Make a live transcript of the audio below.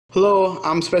Hello,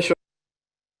 I'm Special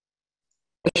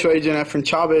Agent Efren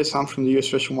Chavez. I'm from the U.S.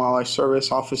 Fish and Wildlife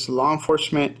Service Office of Law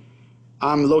Enforcement.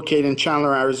 I'm located in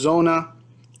Chandler, Arizona,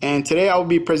 and today I will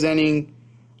be presenting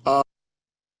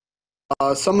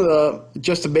just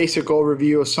a basic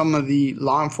overview of some of the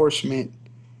law enforcement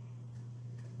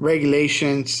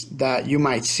regulations that you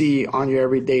might see on your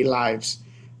everyday lives.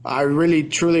 I really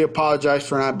truly apologize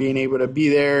for not being able to be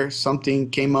there. Something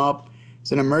came up.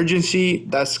 It's an emergency.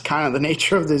 That's kind of the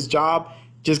nature of this job.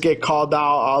 Just get called out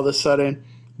all of a sudden.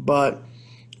 But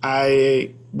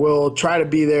I will try to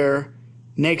be there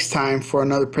next time for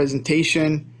another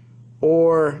presentation.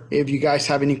 Or if you guys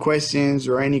have any questions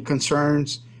or any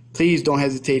concerns, please don't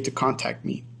hesitate to contact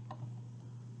me.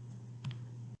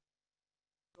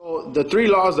 So the three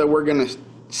laws that we're going to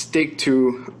stick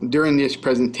to during this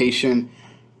presentation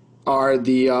are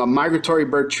the Migratory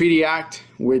Bird Treaty Act,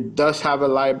 which does have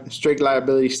a strict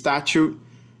liability statute,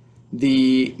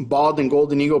 the Bald and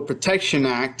Golden Eagle Protection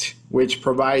Act, which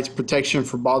provides protection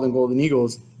for bald and golden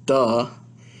eagles,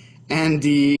 and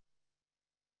the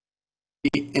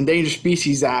Endangered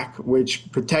Species Act,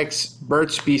 which protects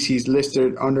bird species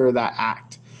listed under that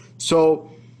act.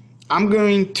 So I'm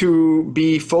going to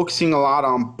be focusing a lot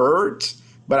on birds,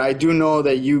 but I do know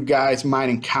that you guys might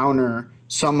encounter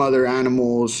some other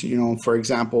animals, for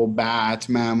example, bats,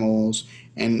 mammals,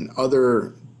 and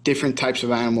other different types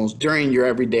of animals during your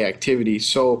everyday activities.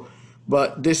 So,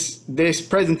 but this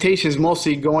presentation is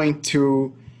mostly going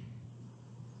to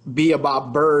be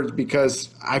about birds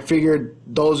because I figured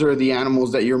those are the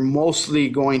animals that you're mostly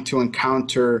going to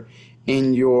encounter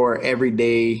in your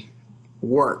everyday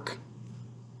work.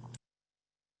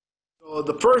 So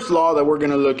the first law that we're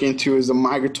going to look into is the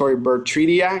Migratory Bird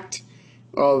Treaty Act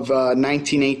of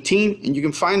 1918, and you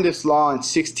can find this law in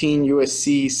 16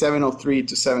 USC 703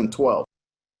 to 712.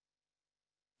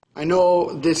 I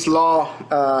know this law,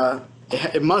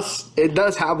 it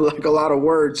does have like a lot of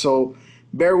words, so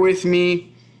bear with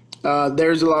me.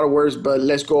 There's a lot of words, but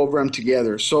let's go over them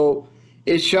together. So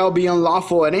it shall be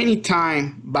unlawful at any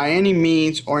time, by any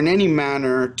means, or in any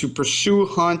manner, to pursue,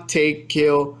 hunt, take,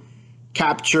 kill,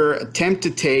 capture, attempt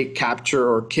to take, capture,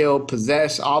 or kill,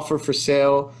 possess, offer for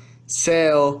sale,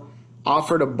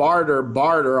 offer to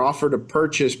barter, offer to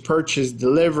purchase,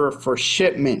 deliver for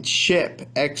shipment, ship,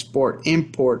 export,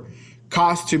 import,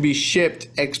 cause to be shipped,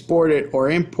 exported,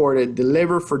 or imported,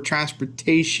 deliver for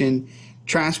transportation,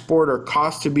 transport, or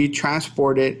cause to be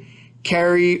transported,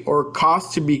 carry, or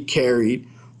cause to be carried,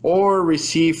 or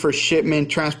receive for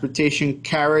shipment, transportation,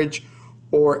 carriage,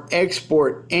 or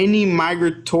export any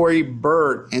migratory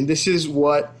bird. And this is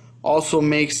what also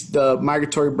makes the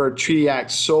Migratory Bird Treaty Act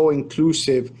so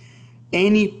inclusive.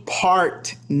 Any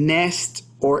part, nest,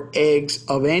 or eggs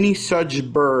of any such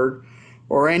bird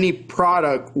or any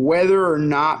product, whether or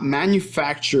not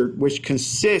manufactured, which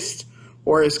consists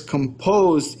or is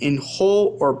composed in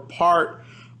whole or part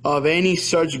of any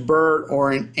such bird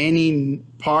or in any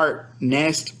part,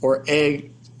 nest, or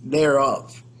egg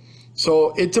thereof.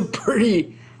 So it's a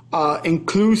pretty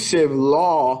inclusive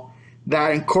law that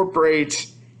incorporates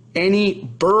any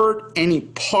bird, any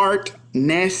part,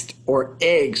 nest, or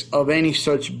eggs of any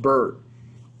such bird,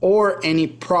 or any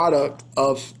product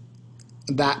of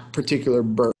that particular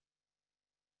bird.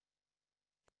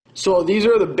 So these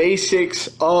are the basics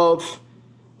of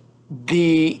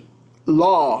the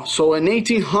law. So in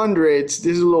 1800s, this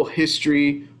is a little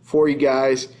history for you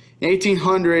guys. In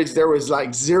 1800s, there was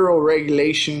like zero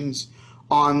regulations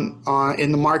on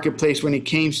in the marketplace when it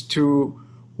came to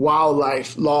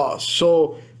wildlife laws.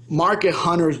 So market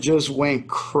hunters just went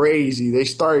crazy. They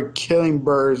started killing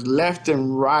birds left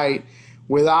and right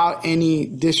without any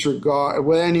disregard,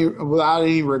 without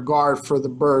any regard for the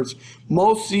birds.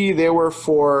 Mostly they were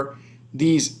for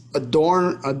these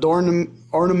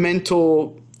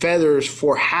ornamental feathers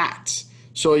for hats.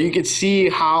 So you could see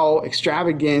how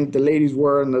extravagant the ladies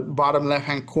were in the bottom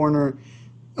left-hand corner.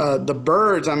 The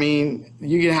birds, I mean,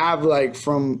 you can have like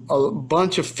from a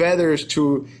bunch of feathers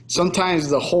to sometimes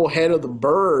the whole head of the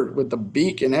bird with the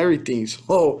beak and everything.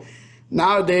 So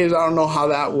nowadays, I don't know how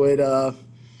that would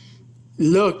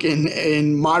look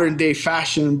in modern day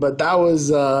fashion, but that was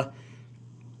the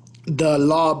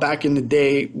law back in the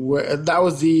day. That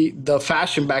was the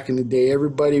fashion back in the day.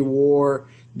 Everybody wore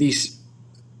these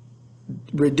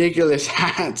ridiculous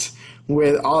hats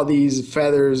with all these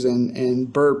feathers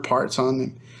and bird parts on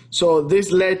them. So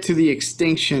this led to the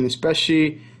extinction,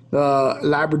 especially the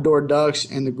Labrador ducks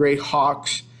and the great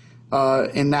hawks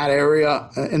in that era.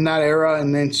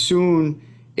 And then soon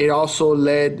it also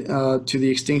led to the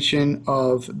extinction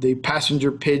of the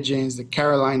passenger pigeons, the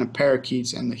Carolina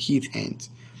parakeets, and the heath hens.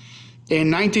 In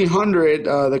 1900,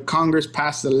 the Congress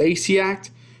passed the Lacey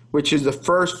Act, which is the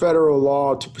first federal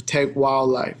law to protect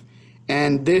wildlife.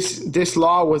 And this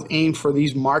law was aimed for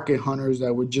these market hunters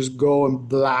that would just go and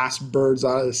blast birds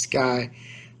out of the sky.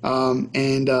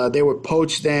 And they would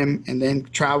poach them and then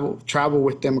travel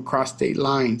with them across state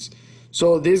lines.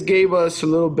 So this gave us a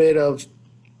little bit of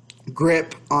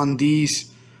grip on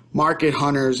these market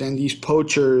hunters and these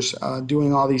poachers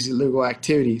doing all these illegal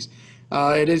activities.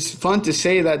 It is fun to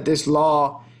say that this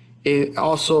law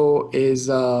also is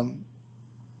in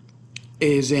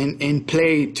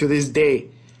play to this day,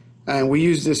 and we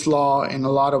use this law in a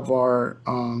lot of our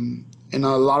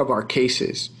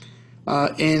cases.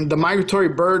 And the Migratory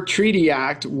Bird Treaty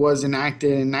Act was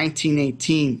enacted in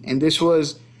 1918, and this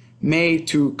was made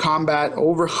to combat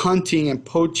overhunting and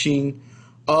poaching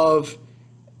of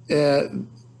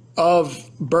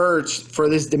birds for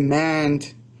this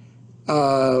demand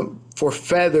for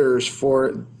feathers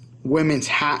for women's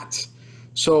hats.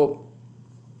 So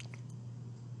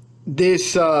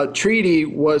this treaty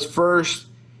was first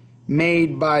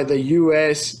made by the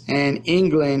U.S. and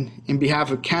England in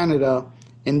behalf of Canada,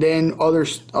 and then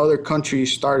other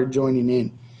countries started joining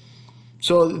in.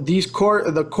 So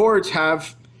the courts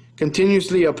have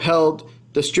continuously upheld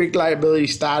the strict liability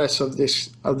status of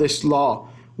this law,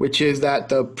 which is that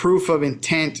the proof of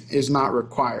intent is not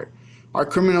required. Our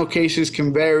criminal cases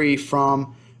can vary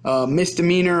from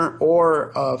misdemeanor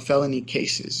or felony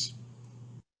cases.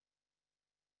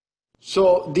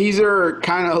 So these are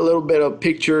kind of a little bit of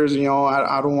pictures.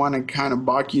 I don't want to kind of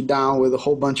bog you down with a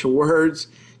whole bunch of words.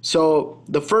 So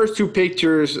the first two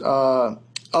pictures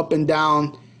up and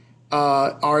down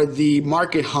are the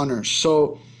market hunters.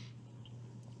 So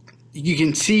you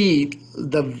can see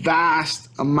the vast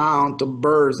amount of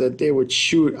birds that they would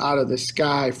shoot out of the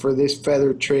sky for this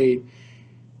feather trade.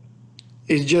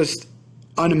 It's just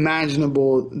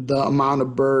unimaginable the amount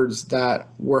of birds that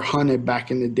were hunted back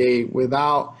in the day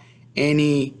without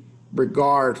any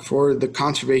regard for the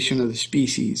conservation of the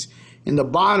species. In the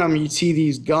bottom, you see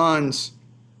these guns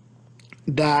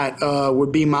that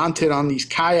would be mounted on these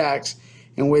kayaks,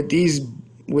 and with these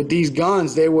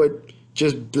guns, they would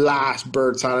just blast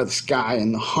birds out of the sky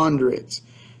in the hundreds.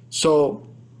 So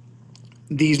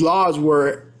these laws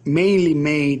were mainly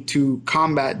made to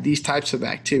combat these types of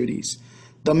activities.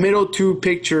 The middle two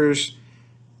pictures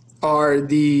are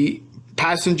the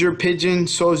passenger pigeon.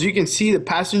 So as you can see, the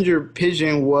passenger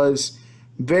pigeon was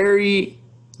the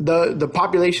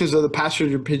populations of the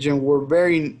passenger pigeon were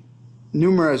very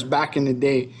numerous back in the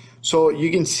day. So you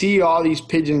can see all these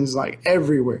pigeons like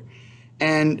everywhere.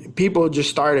 And people just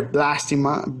started blasting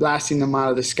them out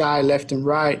of the sky left and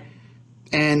right.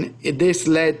 And this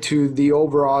led to the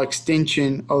overall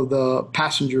extinction of the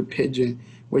passenger pigeon,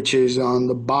 which is on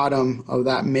the bottom of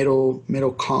that middle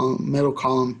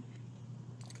column.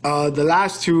 The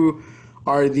last two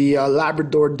are the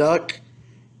Labrador duck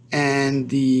and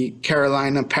the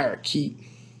Carolina parakeet,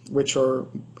 which are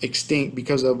extinct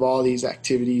because of all these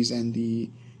activities and the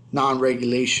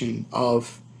non-regulation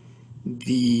of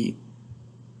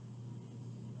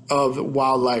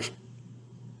wildlife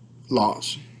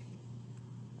laws.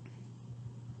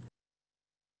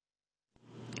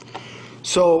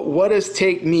 So what does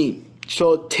take mean?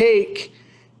 So take,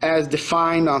 as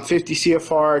defined on 50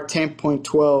 CFR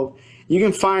 10.12, you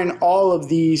can find all of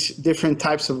these different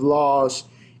types of laws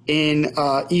in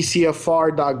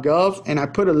ecfr.gov, and I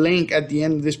put a link at the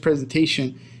end of this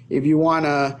presentation if you want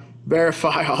to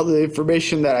verify all the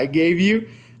information that I gave you.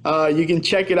 You can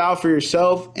check it out for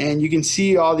yourself, and you can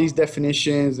see all these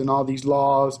definitions and all these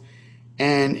laws.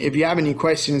 And if you have any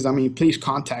questions, please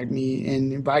contact me.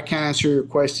 And if I can't answer your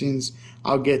questions,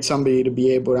 I'll get somebody to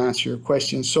be able to answer your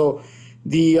questions. So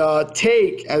the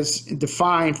take as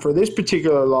defined for this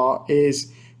particular law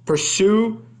is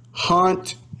pursue,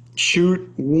 hunt,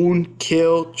 shoot, wound,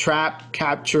 kill, trap,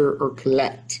 capture, or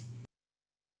collect.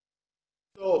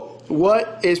 So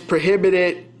what is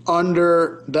prohibited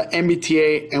under the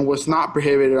MBTA and what's not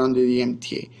prohibited under the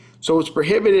MBTA? So what's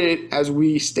prohibited, as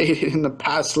we stated in the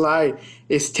past slide,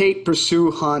 is take, pursue,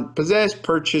 hunt, possess,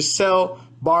 purchase, sell,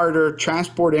 barter,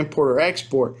 transport, import, or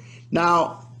export.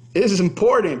 Now, this is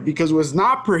important because what's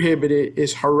not prohibited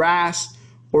is harass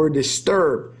or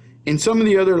disturb. In some of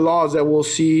the other laws that we'll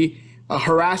see,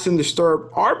 harass and disturb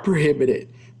are prohibited.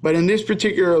 But in this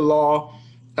particular law,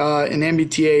 in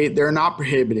MBTA, they're not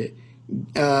prohibited.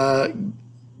 It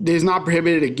is not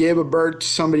prohibited to give a bird to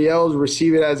somebody else,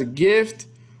 receive it as a gift,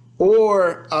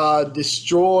 or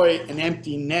destroy an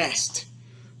empty nest.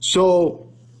 So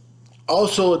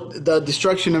also the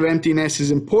destruction of empty nests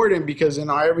is important because in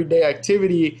our everyday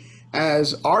activity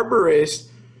as arborists,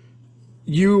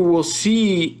 you will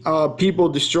see people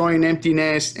destroying empty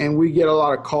nests, and we get a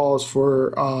lot of calls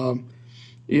for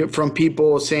from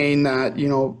people saying that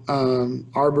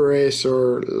arborists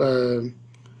or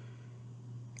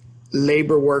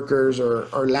labor workers or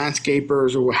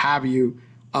landscapers or what have you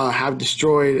have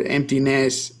destroyed empty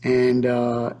nests, and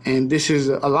this is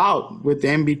allowed with the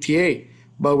MBTA,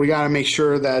 but we got to make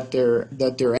sure that they're.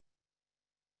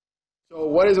 So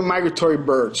what is a migratory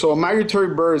bird? So a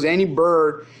migratory bird is any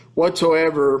bird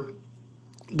whatsoever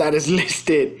that is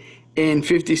listed in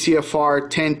 50 CFR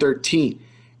 1013.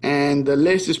 And the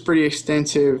list is pretty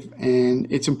extensive, and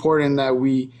it's important that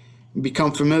we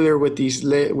become familiar with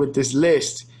with this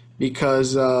list,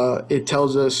 because it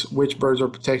tells us which birds are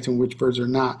protected and which birds are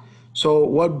not. So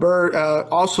what bird,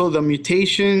 also the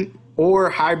mutation or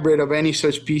hybrid of any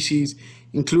such species,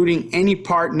 including any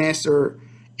part, nest, or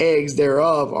eggs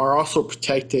thereof, are also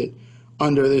protected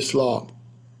under this law.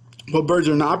 What birds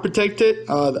are not protected?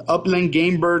 The upland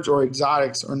game birds or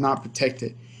exotics are not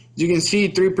protected. As you can see,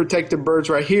 3 protected birds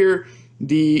right here: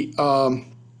 the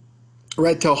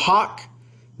red-tailed hawk,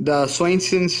 the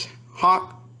Swainson's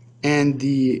hawk, and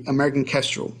the American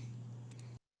kestrel.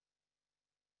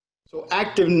 So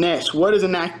active nest. What is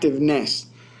an active nest?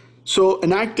 So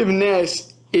an active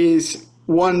nest is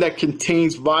one that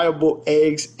contains viable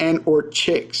eggs and or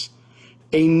chicks.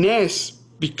 A nest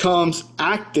becomes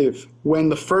active when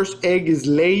the first egg is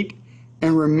laid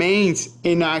and remains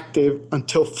inactive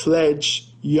until fledged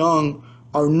young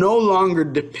are no longer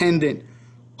dependent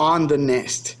on the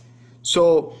nest.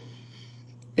 So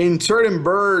in certain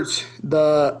birds, when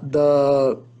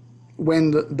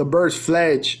the birds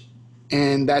fledge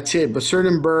and that's it, but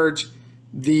certain birds,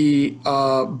 the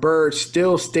birds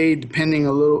still stay dependent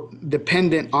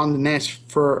on the nest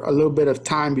for a little bit of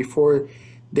time before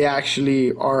they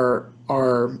actually are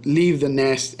leave the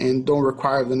nest and don't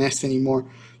require the nest anymore.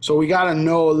 So we got to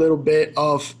know a little bit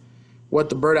of what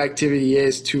the bird activity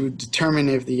is to determine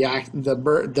if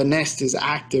the nest is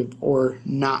active or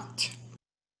not.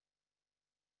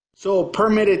 So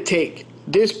permitted take.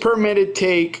 This permitted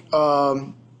take,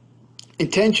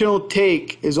 intentional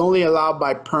take, is only allowed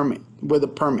by permit, with a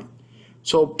permit.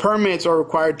 So permits are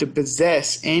required to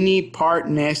possess any part,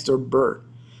 nest, or bird.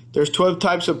 There's 12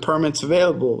 types of permits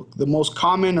available. The most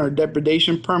common are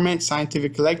depredation permits,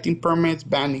 scientific collecting permits,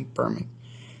 banding permits.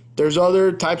 There's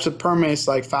other types of permits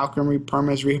like falconry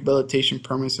permits, rehabilitation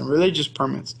permits, and religious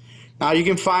permits. Now you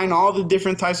can find all the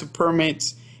different types of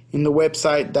permits in the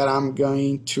website that I'm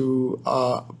going to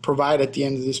provide at the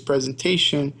end of this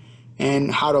presentation,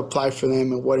 and how to apply for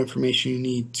them and what information you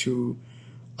need to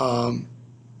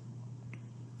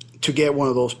get one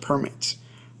of those permits.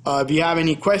 If you have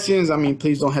any questions,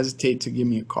 please don't hesitate to give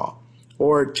me a call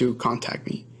or to contact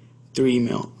me through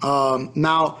email.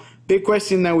 Now, big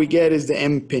question that we get is the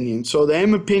M opinion. So the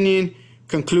M opinion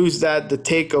concludes that the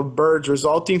take of birds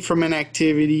resulting from an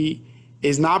activity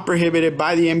is not prohibited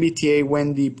by the MBTA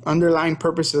when the underlying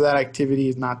purpose of that activity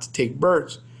is not to take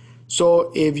birds.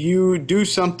 So if you do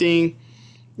something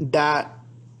that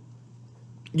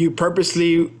you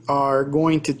purposely are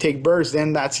going to take birds,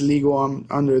 then that's legal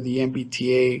under the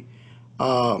MBTA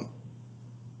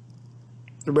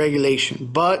regulation.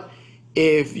 But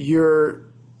if you're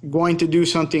going to do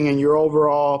something and your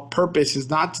overall purpose is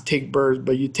not to take birds,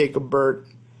 but you take a bird,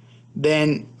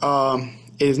 then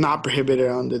it is not prohibited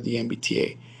under the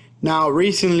MBTA. Now,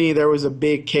 recently there was a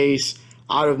big case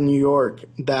out of New York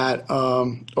that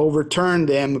overturned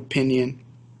the M opinion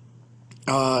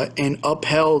and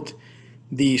upheld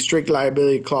the strict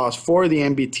liability clause for the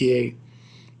MBTA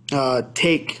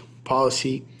take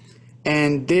policy.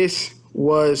 And this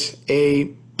was a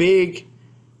big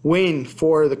win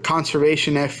for the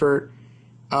conservation effort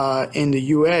in the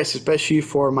US, especially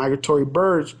for migratory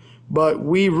birds. But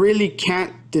we really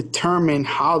can't determine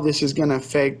how this is going to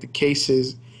affect the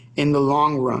cases in the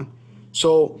long run.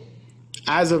 So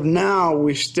as of now,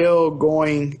 we're still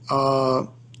going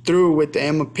through with the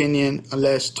M opinion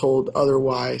unless told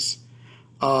otherwise.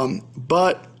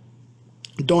 But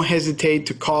don't hesitate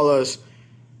to call us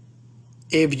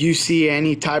if you see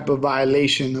any type of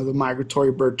violation of the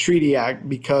Migratory Bird Treaty Act,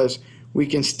 because we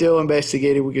can still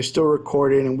investigate it, we can still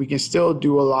record it, and we can still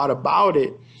do a lot about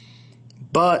it.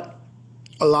 But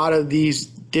a lot of these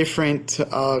different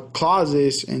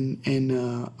clauses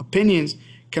and opinions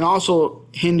can also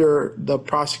hinder the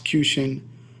prosecution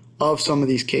of some of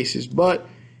these cases. But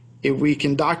if we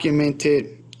can document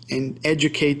it and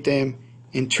educate them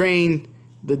and train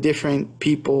the different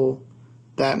people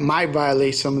that might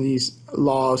violate some of these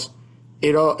laws,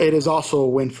 it is also a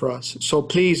win for us. So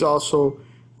please also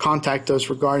contact us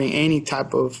regarding any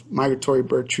type of Migratory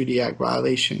Bird Treaty Act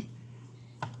violation.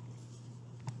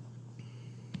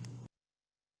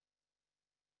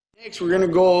 Next, we're going to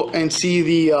go and see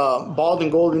the Bald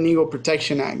and Golden Eagle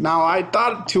Protection Act. Now, I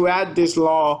thought to add this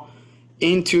law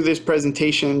into this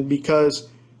presentation because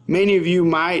many of you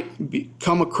might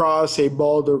come across a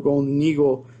bald or golden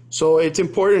eagle. So it's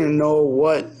important to know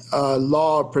what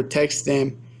law protects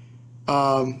them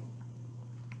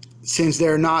since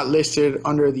they're not listed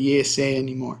under the ESA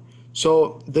anymore.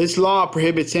 So this law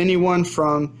prohibits anyone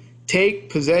from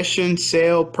take, possession,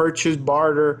 sale, purchase,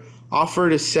 barter, offer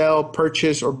to sell,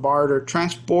 purchase, or barter,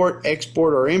 transport,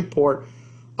 export, or import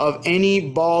of any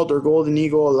bald or golden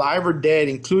eagle, alive or dead,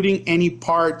 including any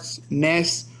parts,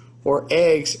 nests, or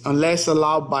eggs, unless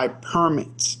allowed by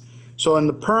permits. So in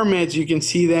the permits, you can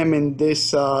see them in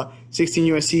this 16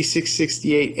 USC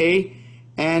 668A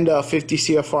and 50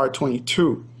 CFR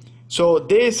 22. So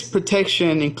this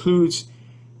protection includes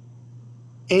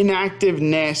inactive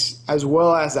nests as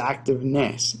well as active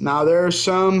nests. Now there are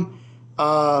some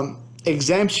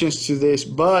exemptions to this,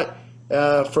 but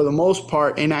for the most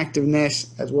part, inactive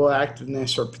nests as well as active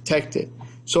nests are protected.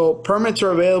 So permits are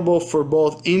available for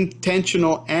both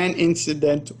intentional and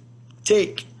incidental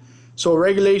take. So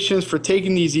regulations for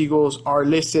taking these eagles are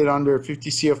listed under 50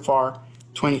 CFR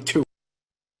 22.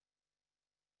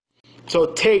 So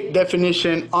take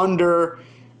definition under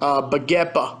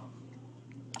BAGEPA.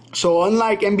 So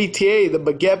unlike MBTA, the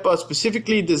BAGEPA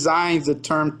specifically designs the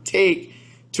term take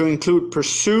to include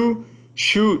pursue,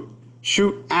 shoot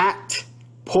at,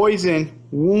 poison,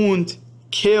 wound,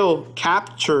 kill,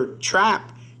 capture,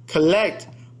 trap, collect,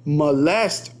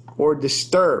 molest, or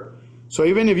disturb. So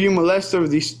even if you molest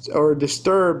or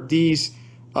disturb these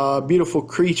beautiful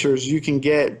creatures, you can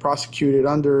get prosecuted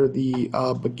under the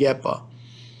BAGEPA.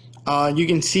 You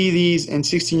can see these in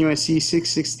 16 USC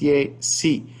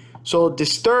 668C. So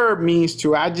disturb means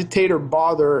to agitate or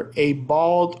bother a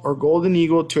bald or golden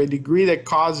eagle to a degree that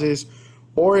causes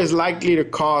or is likely to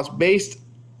cause, based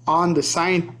on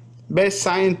the best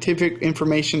scientific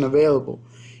information available,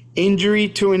 injury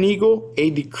to an eagle, a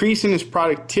decrease in its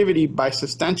productivity by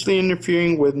substantially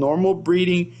interfering with normal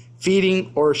breeding,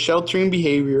 feeding, or sheltering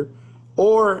behavior,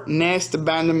 or nest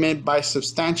abandonment by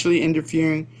substantially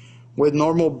interfering with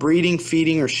normal breeding,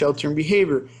 feeding, or sheltering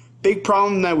behavior. Big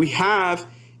problem that we have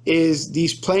is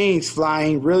these planes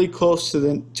flying really close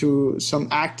to some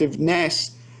active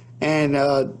nests and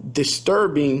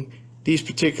disturbing these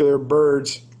particular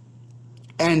birds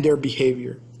and their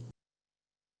behavior.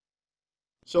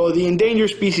 So the Endangered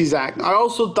Species Act, I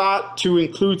also thought to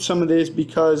include some of this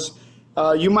because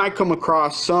you might come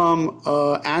across some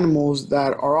animals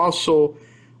that are also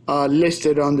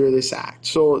listed under this act.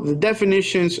 So the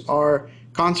definitions are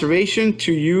conservation,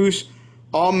 to use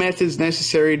all methods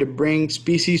necessary to bring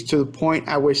species to the point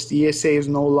at which the ESA is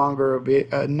no longer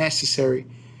necessary.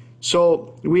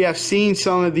 So we have seen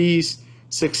some of these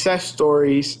success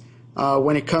stories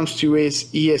when it comes to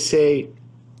its ESA.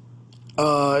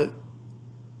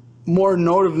 More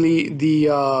notably,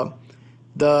 the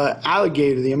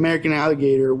alligator, the American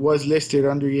alligator, was listed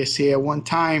under ESA at one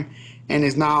time and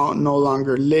is now no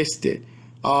longer listed.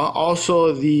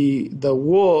 Also, the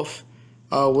wolf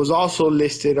was also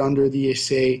listed under the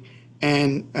ESA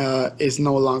and is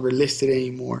no longer listed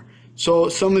anymore. So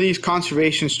some of these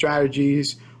conservation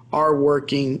strategies are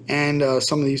working, and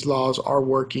some of these laws are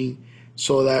working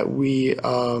so that we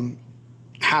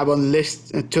have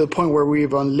unlisted, to the point where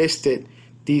we've unlisted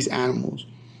these animals.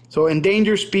 So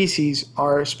endangered species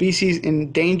are species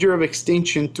in danger of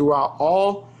extinction throughout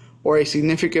all or a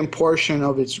significant portion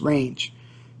of its range.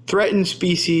 Threatened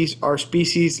species are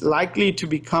species likely to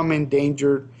become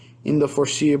endangered in the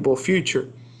foreseeable future.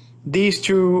 These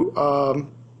two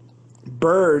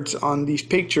birds on these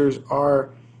pictures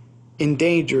are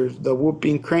endangered, the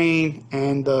whooping crane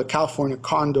and the California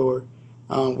condor,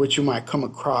 which you might come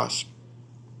across.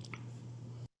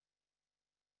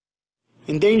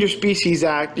 Endangered Species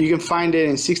Act, you can find it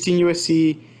in 16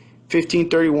 USC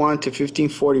 1531 to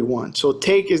 1541. So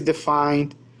take is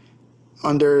defined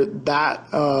under that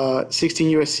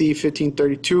 16 USC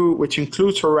 1532, which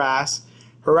includes harass.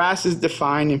 Harass is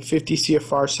defined in 50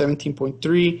 CFR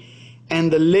 17.3,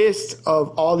 and the list of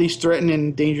all these threatened and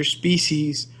endangered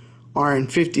species are in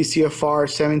 50 CFR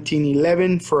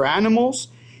 1711 for animals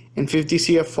and 50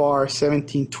 CFR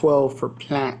 1712 for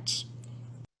plants.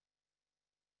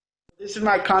 This is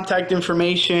my contact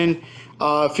information.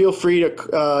 Feel free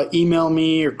to email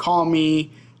me or call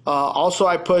me. Also,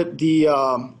 I put the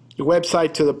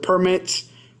website to the permits.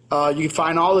 You can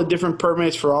find all the different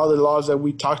permits for all the laws that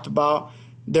we talked about.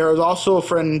 There is also,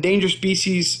 for an endangered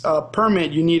species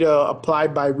permit, you need to apply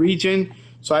by region.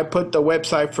 So I put the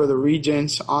website for the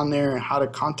regions on there and how to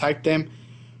contact them.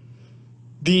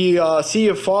 The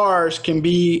CFRs can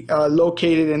be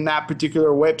located in that particular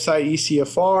website,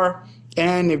 ECFR.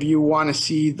 And if you want to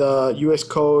see the US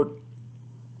code,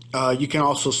 you can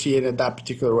also see it at that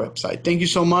particular website. Thank you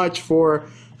so much for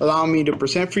allowing me to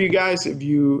present for you guys. If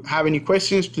you have any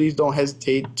questions, please don't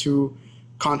hesitate to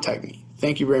contact me.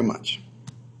 Thank you very much.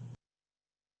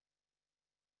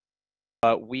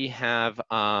 We have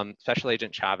Special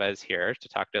Agent Chavez here to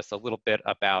talk to us a little bit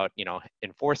about,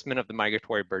 enforcement of the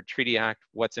Migratory Bird Treaty Act,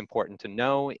 what's important to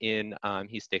know in,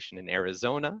 he's stationed in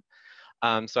Arizona.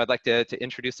 So I'd like to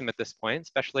introduce him at this point.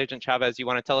 Special Agent Chavez, you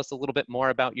want to tell us a little bit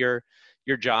more about your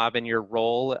job and your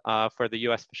role for the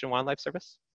U.S. Fish and Wildlife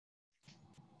Service?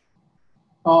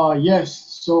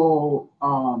 Yes. So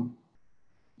I'm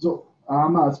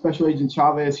a Special Agent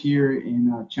Chavez here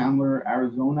in Chandler,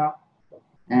 Arizona.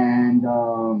 And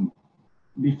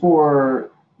before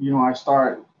I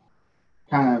start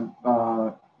kind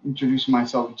of introducing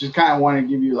myself, just kind of want to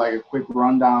give you like a quick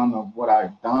rundown of what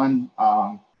I've done.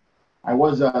 I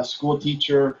was a school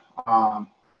teacher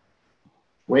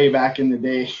way back in the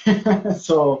day.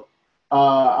 So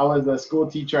I was a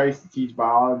school teacher. I used to teach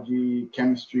biology,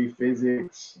 chemistry,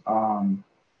 physics.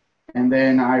 And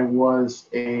then I was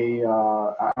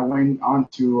I went on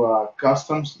to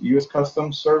Customs, U.S.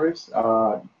 Customs Service,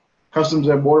 Customs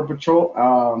and Border Patrol.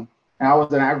 And I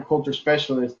was an agriculture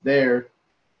specialist there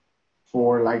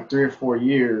for like 3 or 4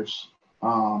 years.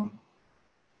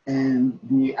 And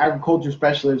the agriculture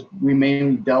specialist, we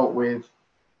mainly dealt with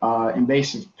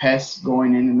invasive pests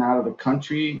going in and out of the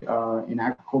country in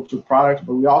agricultural products,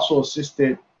 but we also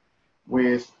assisted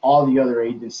with all the other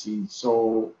agencies.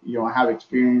 So, I have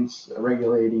experience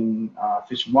regulating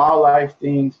fish and wildlife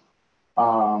things,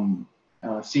 CDC,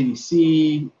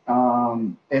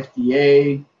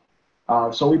 FDA.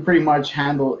 So we pretty much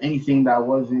handle anything that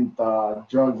wasn't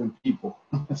drugs and people.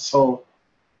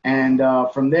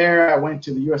 From there, I went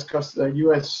to the U.S.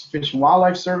 Fish and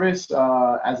Wildlife Service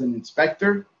as an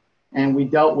inspector, and we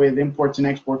dealt with imports and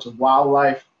exports of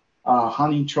wildlife,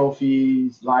 hunting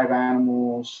trophies, live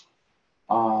animals,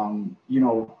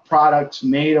 products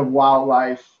made of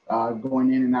wildlife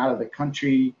going in and out of the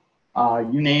country.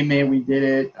 You name it, we did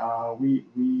it. We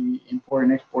imported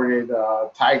and exported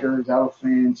tigers,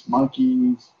 elephants,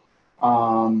 monkeys,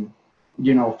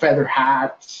 feather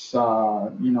hats,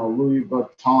 Louis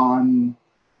Vuitton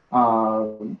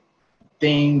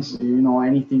things,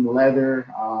 anything leather,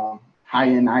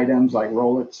 high-end items like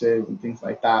Rolexes and things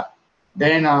like that.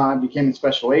 Then I became a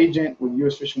special agent with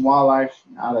U.S. Fish and Wildlife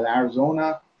out of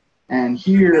Arizona. And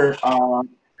here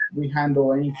we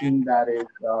handle anything that is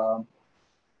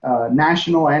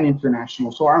national and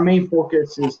international. So our main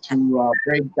focus is to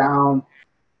break down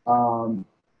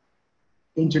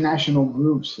international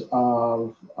groups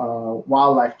of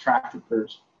wildlife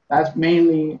traffickers. That's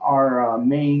mainly our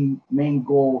main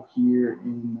goal here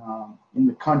in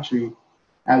the country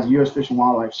as U.S. Fish and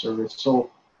Wildlife Service. So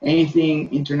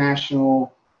anything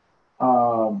international,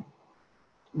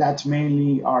 that's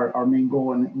mainly our main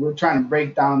goal, and we're trying to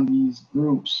break down these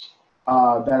groups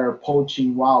that are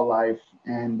poaching wildlife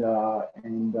and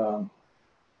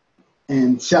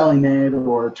selling it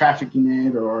or trafficking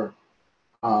it or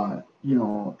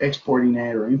exporting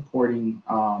it or importing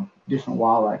different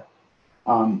wildlife.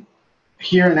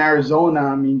 Here in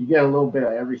Arizona, you get a little bit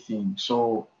of everything.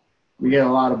 So we get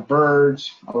a lot of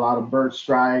birds, a lot of bird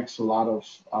strikes, a lot of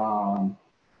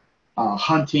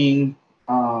hunting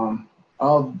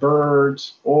of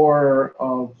birds or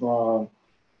of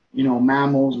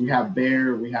mammals. We have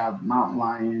bear, we have mountain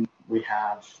lion, we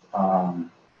have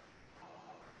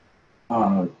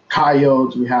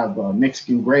coyotes, we have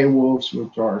Mexican gray wolves,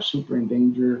 which are super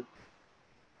endangered.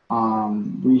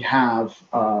 We have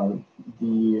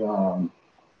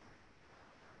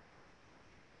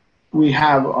we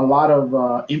have a lot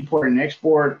of import and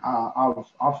export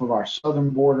off of our southern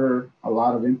border, a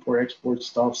lot of import export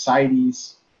stuff,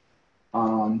 CITES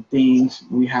things.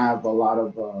 We have a lot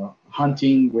of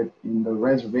hunting in the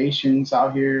reservations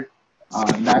out here.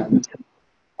 That's a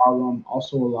problem.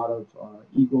 Also a lot of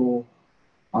eagle,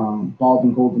 bald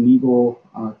and golden eagle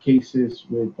cases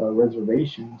with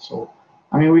reservations. So,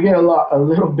 we get a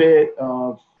little bit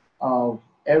of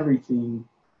everything.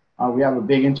 We have a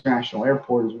big international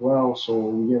airport as well, so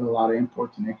we get a lot of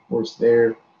imports and exports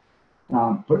there.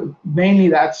 But mainly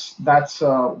that's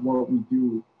what we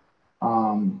do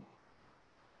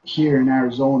here in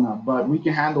Arizona. But we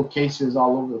can handle cases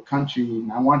all over the country,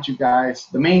 and I want you guys.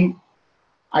 The main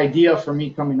idea for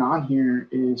me coming on here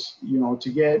is,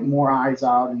 to get more eyes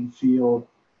out in the field,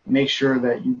 make sure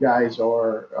that you guys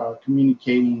are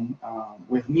communicating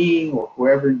with me or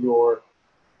whoever your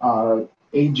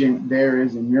agent there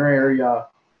is in your area,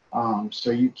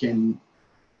 so you can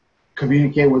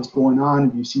communicate what's going on.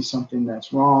 If you see something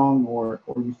that's wrong, or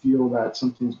you feel that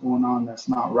something's going on that's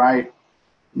not right,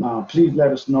 please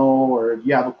let us know. Or if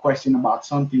you have a question about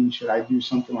something, should I do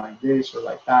something like this or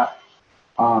like that?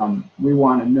 We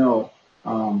want to know.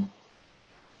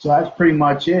 So that's pretty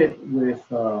much it with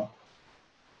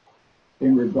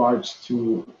in regards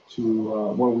to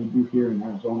what we do here in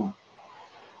Arizona.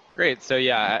 Great. So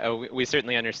yeah, we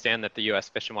certainly understand that the U.S.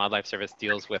 Fish and Wildlife Service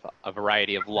deals with a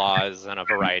variety of laws and a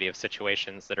variety of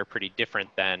situations that are pretty different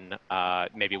than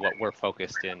maybe what we're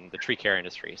focused in the tree care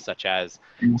industry, such as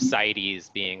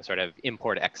CITES being sort of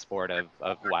import-export of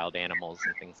wild animals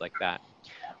and things like that.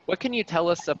 What can you tell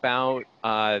us about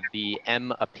the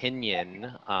M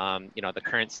opinion, the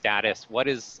current status? What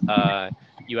is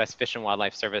U.S. Fish and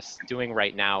Wildlife Service doing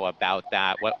right now about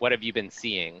that? What have you been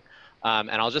seeing? And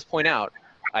I'll just point out,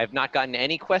 I have not gotten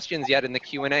any questions yet in the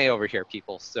Q&A over here,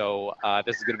 people. So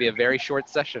this is going to be a very short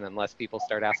session unless people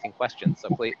start asking questions. So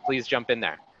please jump in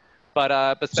there. But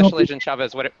So, Special Agent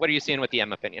Chavez, what are you seeing with the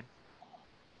M opinion?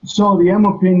 so the M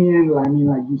opinion, I mean,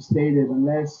 like you stated,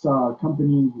 unless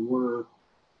companies were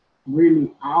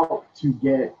really out to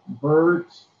get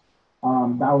birds,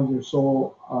 that was their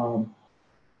sole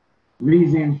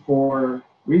reasoning for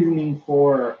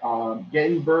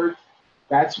getting birds.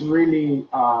 That's really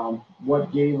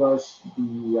what gave us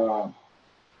the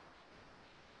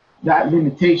that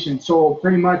limitation. So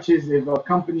pretty much is if a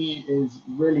company is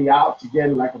really out to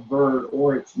get like a bird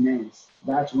or its nest,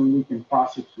 that's when we can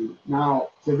prosecute. Now,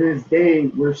 to this day,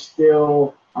 we're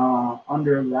still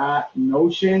under that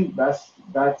notion. That's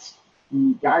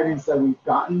the guidance that we've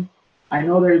gotten. I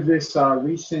know there's this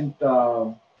recent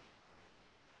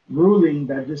ruling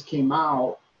that just came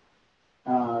out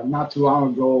not too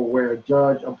long ago, where a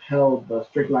judge upheld the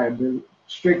strict liability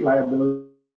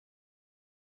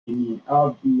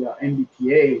of the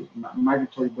MBTA,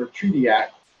 Migratory Bird Treaty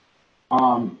Act,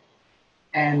 um,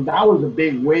 and that was a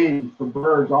big win for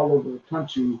birds all over the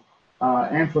country,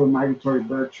 and for the Migratory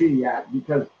Bird Treaty Act,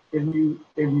 because if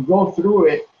you go through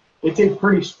it, it's a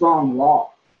pretty strong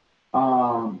law.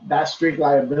 That strict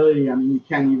liability, I mean, you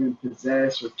can't even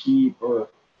possess or keep or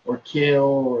kill,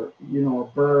 or a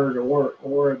bird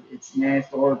or its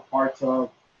nest or parts of.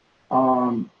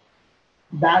 Um,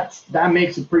 that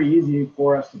makes it pretty easy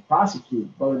for us to prosecute.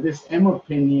 But this M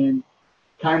opinion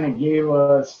kind of gave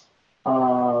us,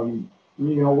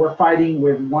 we're fighting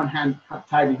with one hand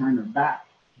tied behind our back,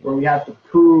 where we have to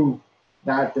prove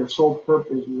that their sole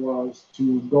purpose was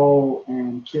to go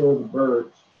and kill the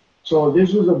birds. So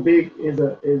this was a big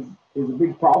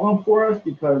problem for us,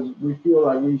 because we feel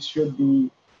like we should be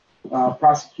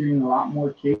prosecuting a lot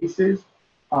more cases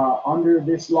under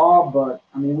this law. But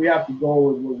I mean, we have to go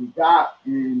with what we got.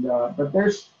 And but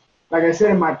there's, like I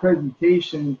said in my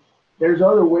presentation, there's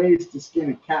other ways to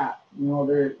skin a cat.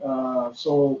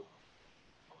 So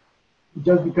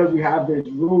just because we have this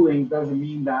ruling doesn't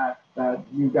mean that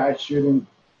you guys shouldn't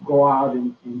go out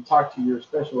and talk to your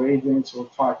special agents or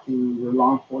talk to your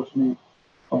law enforcement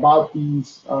about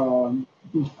these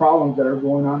problems that are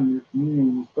going on in your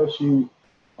community, especially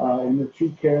in the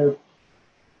tree care,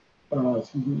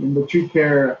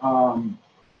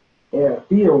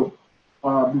 field,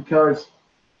 because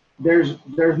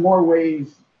there's more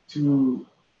ways to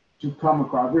come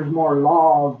across. There's more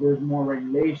laws, there's more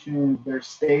regulations, there's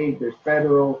state, there's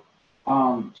federal.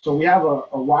 So we have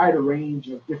a wider range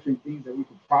of different things that we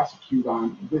can prosecute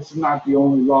on. This is not the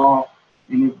only law,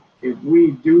 and if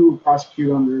we do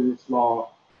prosecute under this law,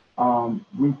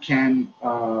 we can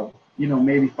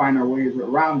maybe find our ways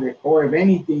around it, or if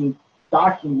anything,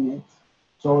 document,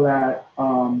 so that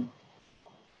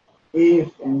if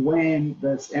and when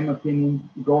this M opinion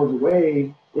goes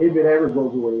away, if it ever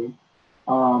goes away,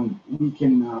 we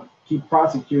can keep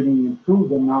prosecuting and prove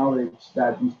the knowledge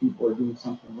that these people are doing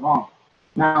something wrong.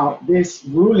 Now, this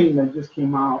ruling that just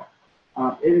came out,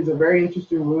 it is a very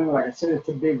interesting ruling. Like I said, it's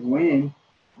a big win,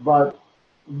 but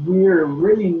we're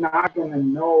really not going to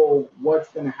know what's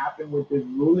going to happen with this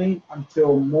ruling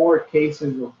until more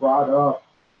cases are brought up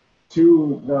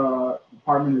to the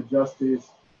Department of Justice,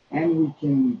 and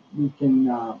we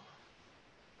can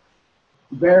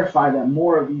verify that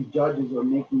more of these judges are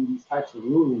making these types of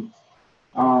rulings.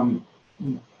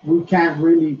 We can't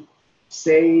really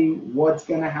say what's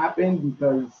going to happen,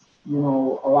 because a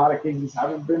lot of cases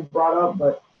haven't been brought up,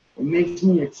 but it makes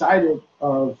me excited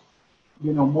of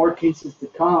more cases to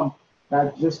come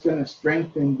that's just going to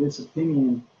strengthen this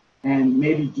opinion, and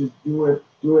maybe just do it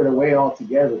away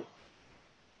altogether.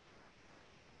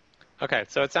 Okay,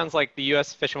 so it sounds like the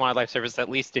U.S. Fish and Wildlife Service, at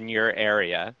least in your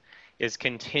area, is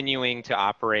continuing to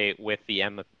operate with the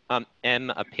M M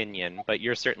opinion, but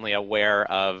you're certainly aware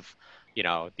of, you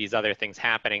know, these other things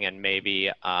happening, and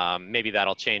maybe maybe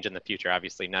that'll change in the future.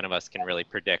 Obviously, none of us can really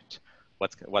predict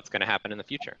what's going to happen in the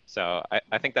future. So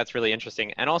I think that's really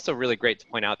interesting, and also really great to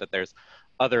point out that there's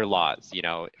other laws. You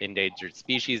know, Endangered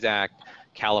Species Act.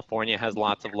 California has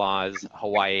lots of laws.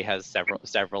 Hawaii has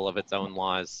several of its own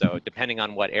laws. So depending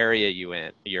on what area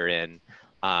you're in,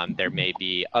 there may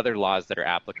be other laws that are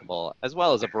applicable, as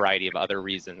well as a variety of other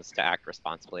reasons to act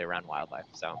responsibly around wildlife.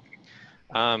 So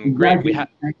great.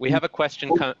 Exactly. We have a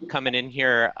question coming in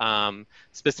here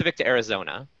specific to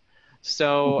Arizona.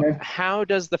 So Okay. how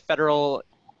does the federal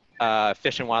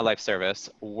Fish and Wildlife Service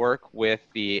work with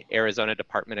the Arizona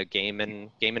Department of Game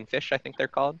and Fish, I think they're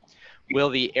called? Will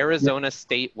the Arizona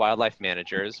State Wildlife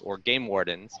Managers or game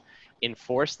wardens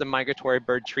enforce the Migratory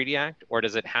Bird Treaty Act, or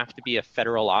does it have to be a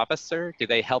federal officer? Do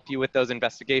they help you with those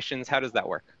investigations? How does that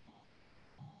work?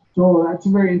 So that's a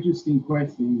very interesting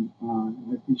question.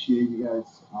 I appreciate you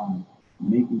guys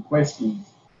making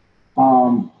questions.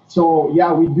 So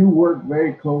yeah, we do work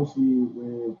very closely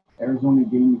with Arizona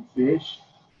Game and Fish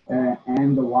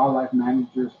and the wildlife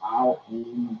managers out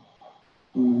in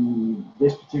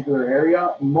this particular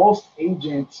area. Most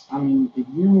agents, I mean, if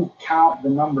you count the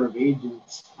number of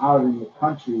agents out in the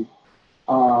country,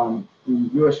 in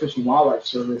U.S. Fish and Wildlife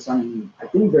Service, I mean, I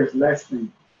think there's less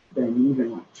than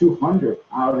even like 200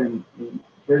 out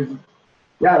there's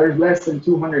less than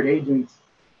 200 agents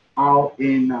out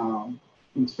in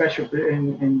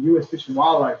U.S. Fish and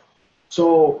Wildlife.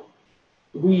 So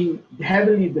we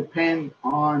heavily depend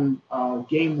on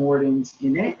game wardens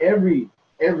in every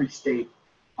state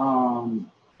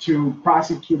to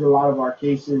prosecute a lot of our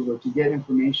cases or to get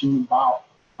information about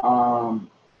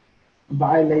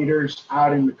violators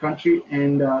out in the country,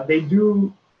 and they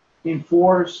do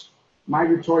enforce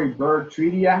Migratory Bird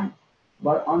Treaty Act,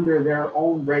 but under their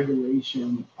own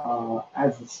regulation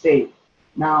as the state.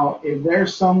 Now, if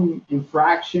there's some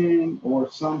infraction or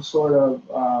some sort of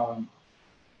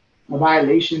a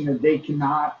violation that they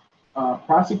cannot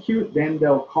prosecute, then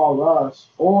they'll call us.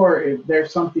 Or if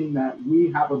there's something that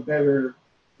we have a better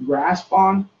grasp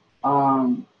on,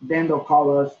 then they'll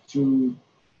call us to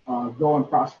go and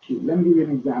prosecute. Let me give you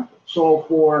an example. So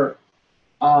for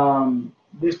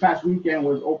this past weekend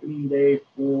was opening day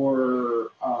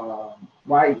for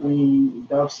white-winged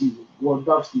dove season. Well,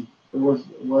 dove season. It was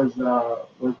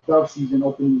dove season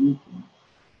opening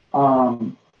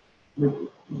weekend. The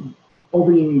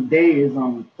opening day is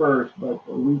on the first, but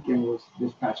the weekend was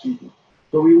this past weekend.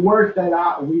 So we worked that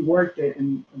out. We worked it,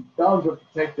 and doves are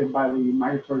protected by the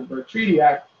Migratory Bird Treaty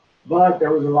Act, but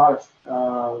there was a lot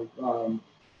of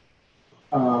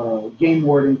game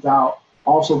wardens out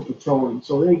also patrolling.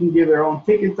 So they can give their own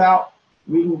tickets out.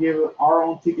 We can give our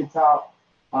own tickets out.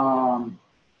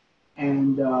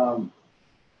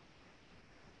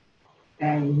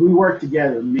 And we work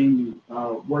together, mainly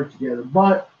work together.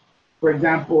 But for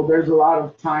example, there's a lot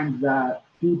of times that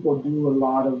people do a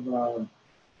lot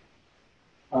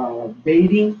of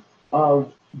baiting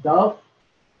of dove.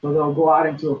 So they'll go out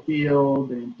into a field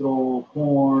and throw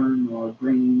corn or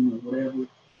grain or whatever.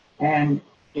 And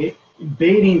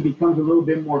baiting becomes a little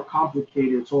bit more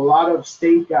complicated. So a lot of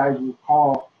state guys will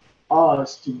call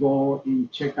us to go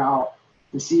and check out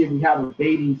to see if we have a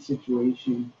baiting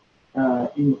situation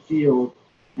in the field,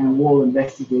 and we'll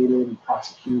investigate it and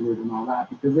prosecute it and all that,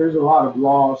 because there's a lot of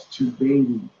laws to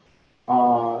baiting,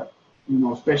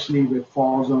 especially if it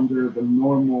falls under the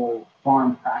normal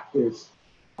farm practice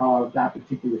of that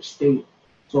particular state.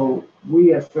 So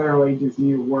we as federal agents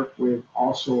need to work with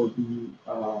also the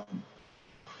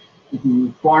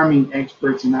farming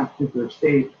experts in that particular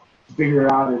state to figure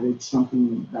out if it's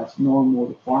something that's normal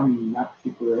to farming in that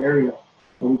particular area,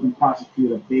 so we can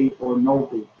prosecute a bait or no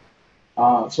bait.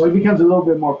 So it becomes a little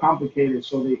bit more complicated.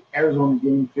 So the Arizona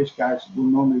Game and Fish guys will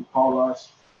normally call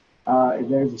us if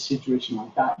there's a situation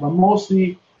like that. But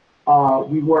mostly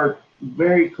we work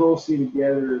very closely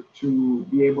together to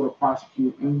be able to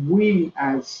prosecute. And we,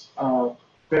 as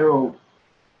federal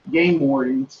game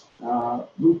wardens,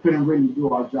 we couldn't really do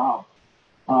our job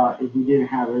if we didn't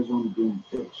have Arizona Game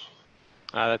and Fish.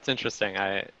 That's interesting.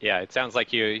 Yeah, it sounds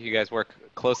like you guys work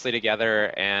closely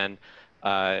together and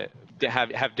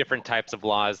have different types of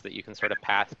laws that you can sort of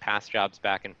pass jobs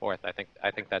back and forth. I think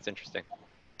that's interesting.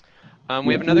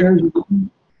 We have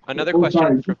another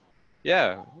question.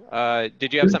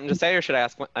 Did you have something to say, or should I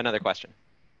ask another question?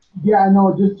 Yeah,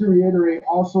 no, just to reiterate,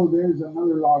 also there's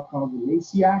another law called the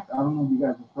Lacey Act. I don't know if you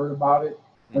guys have heard about it,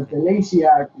 but the Lacey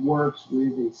Act works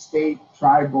with a state,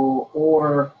 tribal,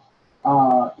 or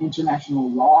international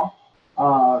law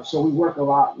So we work a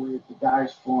lot with the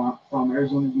guys from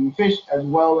Arizona Game Fish, as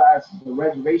well as the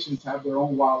reservations have their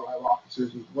own wildlife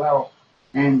officers as well,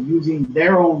 and using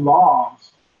their own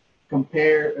laws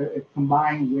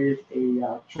combined with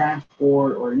a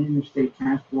transport or an interstate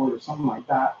transport or something like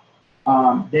that,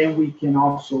 then we can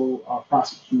also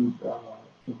prosecute the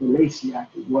Lacey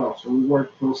Act as well. So we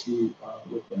work closely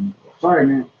with them. Sorry,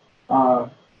 man. Uh,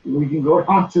 we can go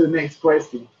on to the next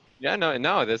question. Yeah,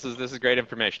 no, this is great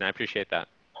information. I appreciate that.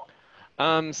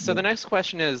 So the next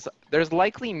question is, there's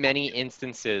likely many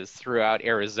instances throughout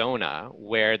Arizona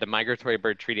where the Migratory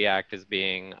Bird Treaty Act is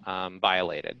being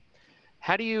violated.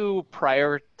 How do you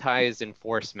prioritize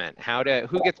enforcement?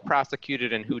 Who gets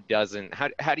prosecuted and who doesn't?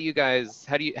 How do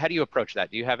you approach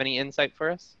that? Do you have any insight for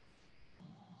us?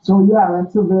 So yeah,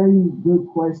 that's a very good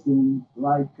question.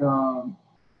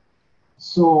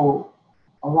 So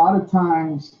a lot of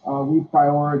times we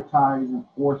prioritize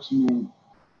enforcement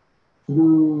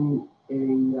through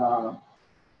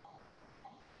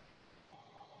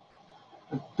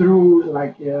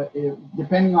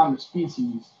depending on the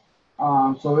species.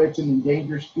 So it's an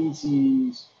endangered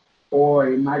species or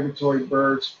a migratory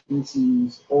bird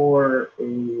species or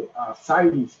a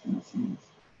CITES species.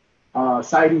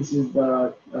 CITES is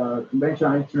the Convention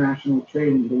on International Trade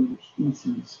in Endangered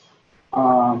Species,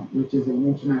 which is an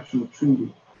international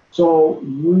treaty. So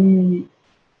we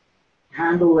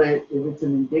handle it if it's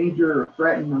an endangered or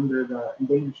threatened under the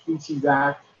Endangered Species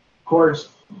Act. Of course,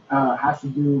 has to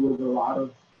do with a lot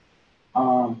of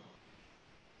um,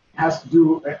 has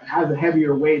a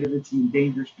heavier weight if it's an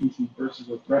endangered species versus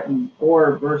a threatened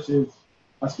or versus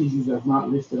a species that's not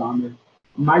listed on there.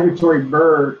 Migratory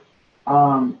bird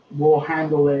will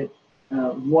handle it.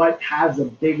 What has a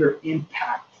bigger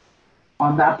impact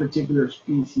on that particular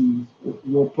species?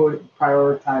 We'll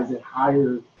prioritize it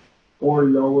higher or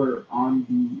lower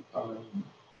on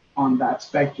that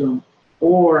spectrum,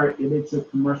 or if it's a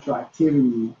commercial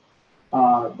activity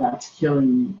that's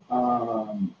killing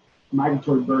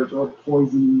migratory birds or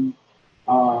poisoning,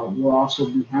 will also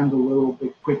be handled a little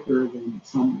bit quicker than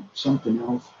something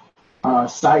else.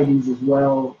 CITES as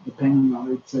well, depending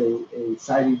on it's a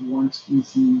CITES 1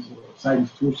 species or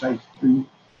CITES 2 or CITES 3.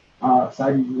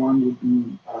 CITES 1 would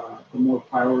be the more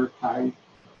prioritized.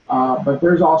 But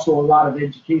there's also a lot of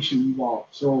education involved.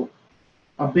 So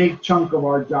a big chunk of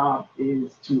our job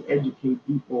is to educate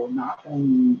people, not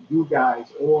only you guys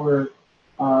or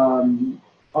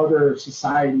other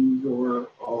societies or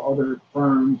other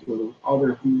firms or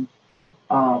other things,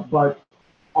 but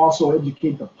also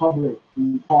educate the public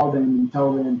and call them and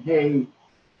tell them, hey,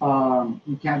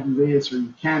 you can't do this or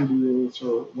you can do this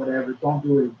or whatever. Don't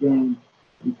do it again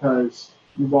because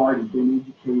you've already been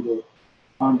educated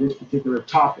on this particular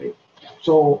topic.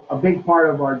 So a big part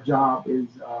of our job is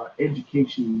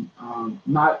education.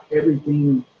 Not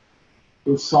everything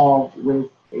is solved with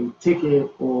a ticket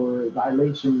or a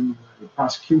violation or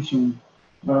prosecution,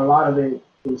 but a lot of it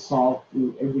is solved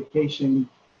through education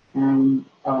and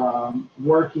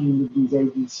working with these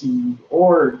agencies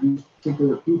or these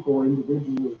particular people,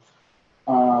 individuals,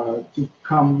 to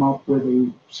come up with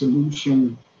a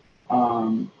solution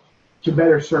to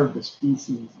better serve the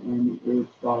species. And if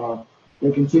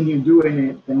they continue doing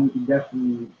it, then we can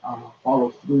definitely follow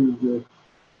through with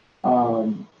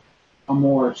a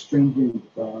more stringent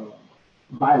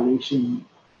violation,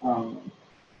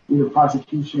 either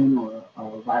prosecution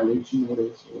or violation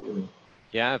notice.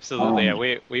 Yeah, absolutely. Yeah,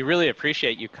 we really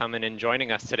appreciate you coming and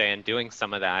joining us today and doing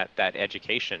some of that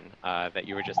education that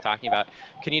you were just talking about.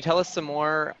 Can you tell us some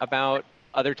more about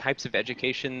other types of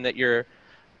education that you're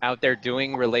out there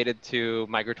doing related to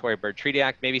Migratory Bird Treaty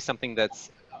Act? Maybe something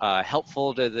that's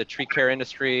helpful to the tree care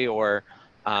industry, or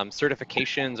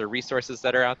certifications or resources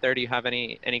that are out there. Do you have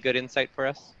any good insight for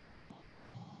us?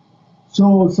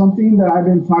 So something that I've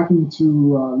been talking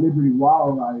to Liberty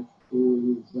Wildlife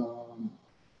is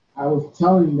I was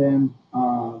telling them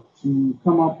to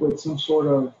come up with some sort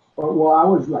of, or, well, I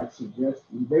was like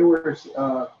suggesting they were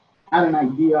had an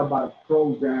idea about a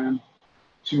program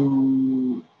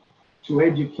to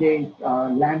educate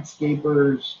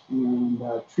landscapers and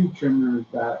tree trimmers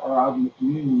that are out in the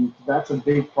community. That's a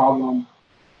big problem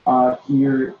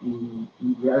here in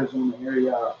the Arizona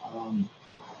area.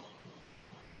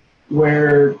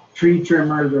 Where tree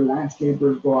trimmers or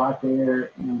landscapers go out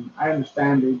there, and I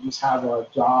understand they just have a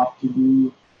job to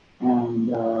do, and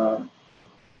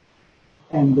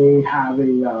they have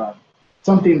a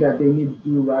something that they need to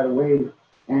do right away,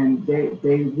 and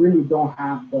they really don't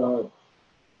have the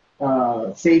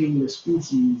saving the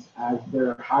species as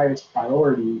their highest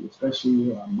priority,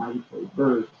 especially migratory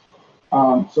birds.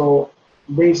 So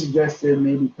they suggested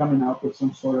maybe coming up with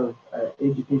some sort of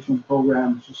educational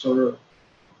program to sort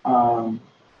of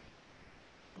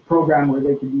program where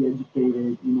they could be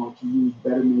educated, you know, to use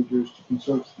better measures to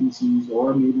conserve species,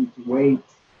 or maybe to wait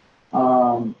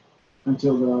um,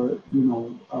 until the, you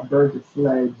know, birds are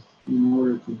fledged in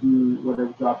order to do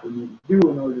whatever job they need to do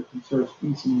in order to conserve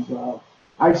species.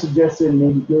 I suggested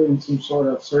maybe doing some sort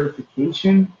of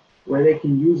certification where they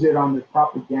can use it on their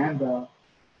propaganda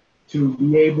to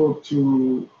be able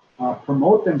to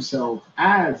promote themselves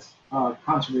as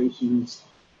conservationists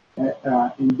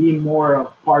and being more a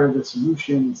part of the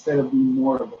solution instead of being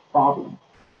more of a problem.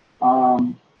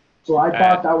 Um, so I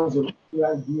thought that was a good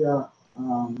idea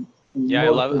in Yeah,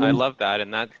 order for I them. love that,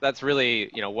 and that's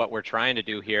really, you know, what we're trying to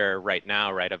do here right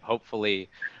now, right? Of hopefully,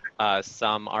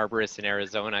 some arborists in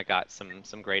Arizona got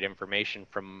some great information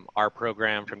from our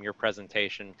program, from your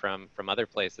presentation, from other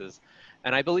places,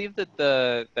 and I believe that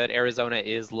that Arizona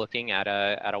is looking at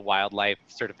a wildlife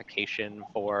certification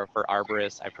for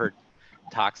arborists. I've heard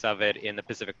talks of it in the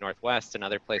Pacific Northwest and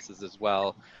other places as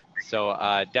well. So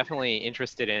definitely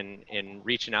interested in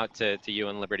reaching out to you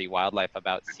and Liberty Wildlife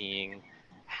about seeing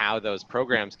how those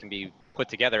programs can be put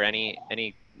together. Any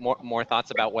more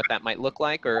thoughts about what that might look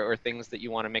like, or things that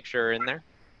you want to make sure are in there?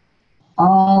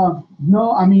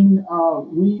 No, I mean,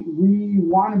 we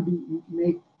want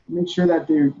to make sure that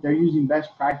they're using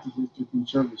best practices to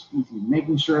conserve the species,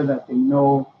 making sure that they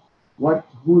know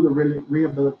who the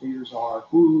rehabilitators are,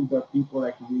 who the people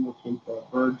that can relocate the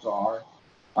birds are,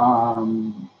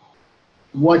 um,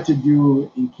 what to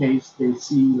do in case they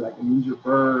see like an injured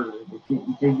bird, or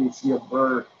in case they see a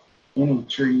bird in a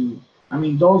tree. I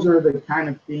mean, those are the kind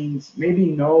of things. Maybe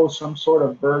know some sort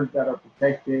of birds that are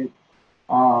protected.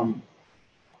 Um,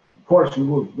 of course, we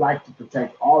would like to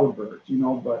protect all the birds, you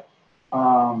know, but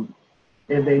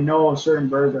if they know certain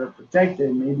birds that are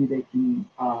protected, maybe they can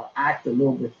act a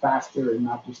little bit faster and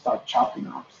not just start chopping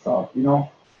off stuff, you know,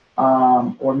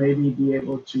 or maybe be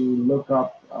able to look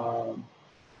up,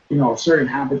 you know, certain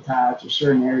habitats or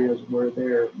certain areas where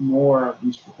there are more of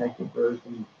these protected birds,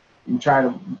 and try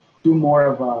to do more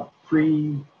of a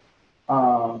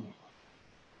um,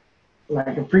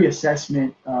 like a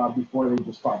pre-assessment before they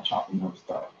just start chopping up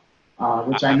stuff,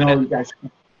 which I I'm know gonna you guys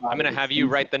have a I'm lot gonna of have you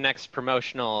experience. write the next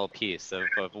promotional piece of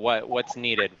what's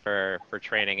needed for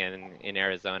training in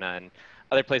Arizona and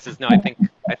other places. No, I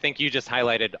think you just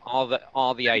highlighted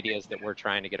all the ideas that we're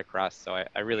trying to get across. So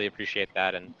I really appreciate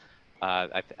that, and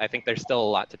I think there's still a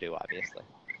lot to do, obviously.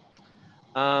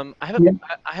 Yeah. I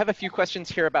have a few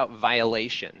questions here about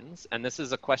violations, and this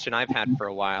is a question I've had for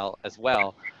a while as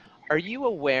well. Are you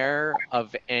aware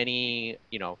of any,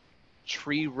 you know,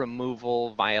 tree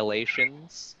removal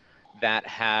violations that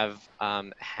have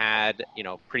had, you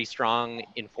know, pretty strong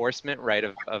enforcement, right,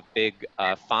 of big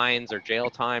fines or jail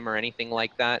time or anything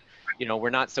like that? You know, we're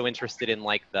not so interested in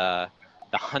like the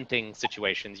hunting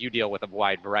situations. You deal with a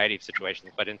wide variety of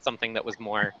situations, but in something that was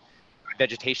more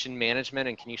vegetation management.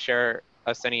 And can you share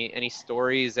us any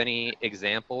stories, any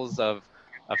examples of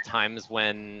times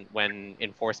when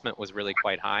enforcement was really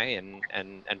quite high and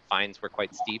fines were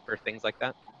quite steep or things like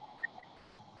that?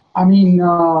 I mean,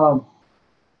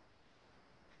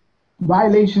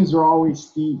 violations are always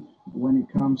steep when it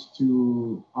comes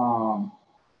to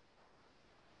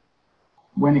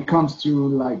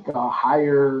like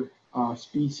higher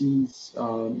species.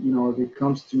 You know, if it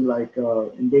comes to like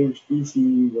endangered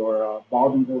species or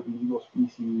bald golden eagle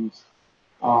species.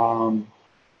 Um,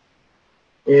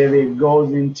 if it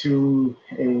goes into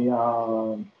a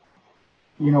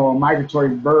you know, a migratory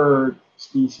bird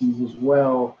species as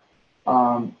well,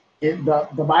 the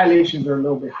violations are a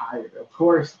little bit higher. Of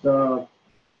course, the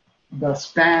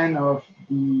span of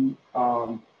the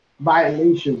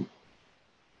violation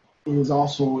is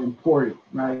also important,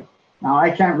 right? Now,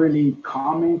 I can't really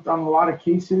comment on a lot of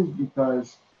cases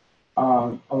because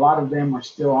a lot of them are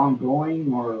still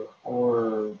ongoing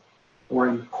or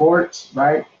in courts,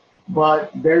 right?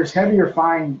 But there's heavier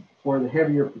fine for the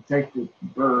heavier protected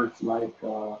birds like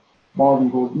bald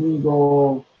and golden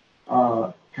eagle,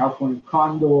 California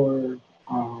condor,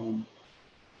 um,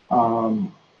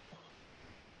 um,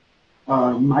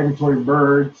 migratory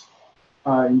birds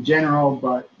in general,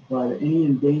 but any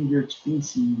endangered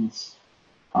species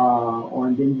or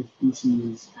endangered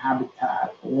species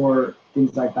habitat or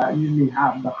things like that usually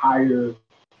have the higher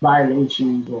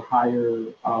violations or higher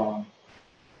um,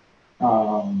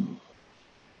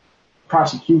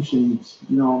 prosecutions,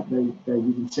 you know, that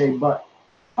you can say.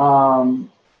 Um,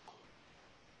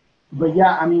 but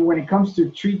yeah, I mean, when it comes to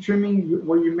tree trimming,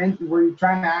 were you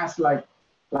trying to ask like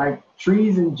like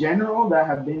trees in general that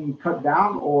have been cut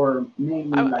down, or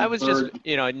mainly I like was just, birds?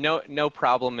 you know, no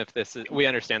problem if this is, we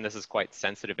understand this is quite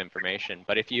sensitive information,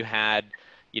 but if you had,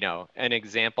 you know, an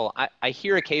example, I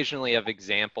hear occasionally of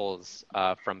examples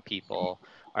from people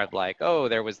are like, oh,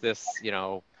 there was this, you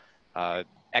know, uh,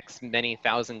 X many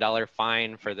 $1,000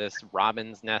 fine for this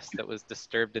robin's nest that was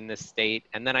disturbed in this state.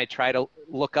 And then I try to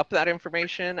look up that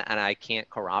information and I can't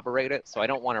corroborate it. So I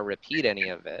don't want to repeat any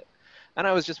of it. And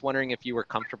I was just wondering if you were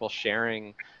comfortable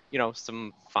sharing, you know,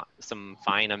 some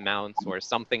fine amounts or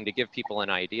something to give people an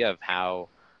idea of how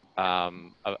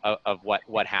of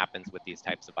what happens with these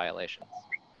types of violations.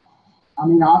 I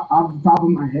mean, off the top of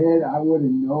my head, I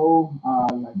wouldn't know,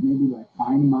 like maybe like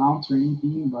fine amounts or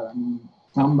anything, but I mean,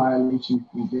 some violations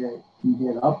can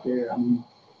get up there. I mean,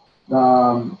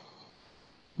 um,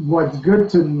 what's good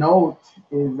to note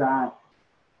is that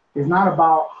it's not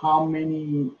about how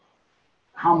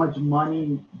much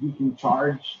money you can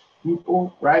charge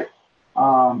people, right?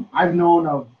 I've known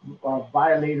of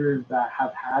violators that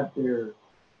have had their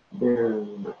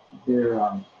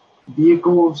their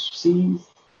vehicles seized.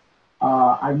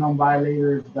 I've known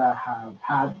violators that have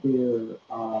had their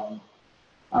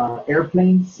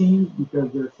airplanes seized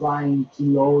because they're flying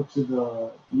too low to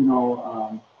the,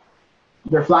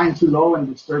 they're flying too low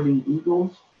and disturbing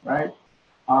eagles, right?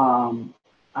 Um,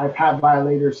 I've had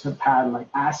violators have had like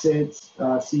assets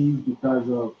seized because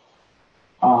of,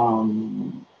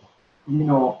 um,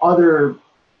 other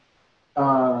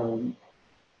uh,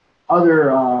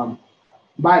 other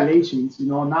violations.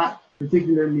 Not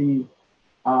particularly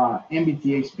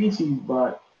MBTA species,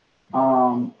 but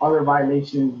other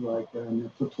violations like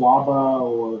Tutwaba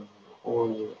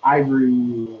or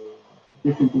ivory, or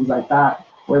different things like that,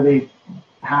 where they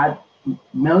had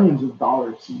millions of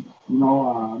dollars seized.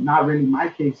 Not really my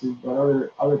cases,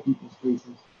 but other people's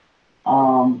cases.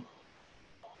 Um,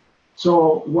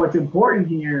 so what's important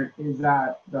here is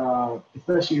that,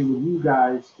 especially with you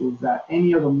guys, is that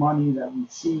any of the money that we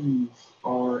seize,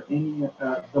 or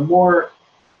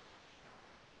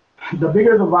the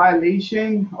bigger the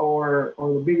violation, or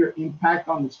the bigger impact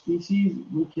on the species,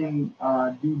 we can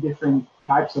do different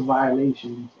types of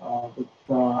violations.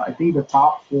 I think the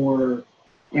top for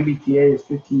MBTA is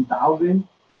 15,000.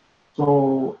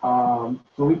 So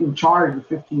we can charge the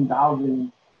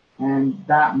 15,000, and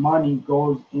that money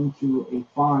goes into a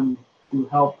fund to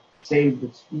help save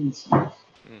the species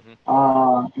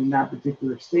Mm-hmm. in that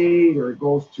particular state, or it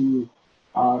goes to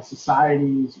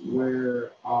societies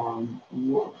where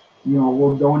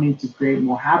we'll donate to create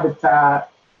more habitat,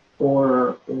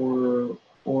 or do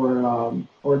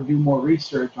more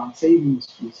research on saving the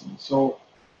species. So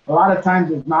a lot of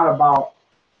times it's not about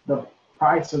the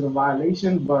price of the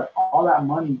violation, but all that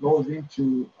money goes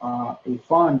into a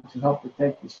fund to help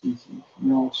protect the species.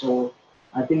 So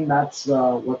I think that's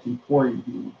what's important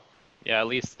here. Yeah, at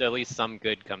least some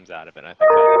good comes out of it. I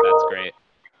think that's great.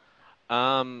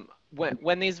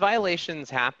 When these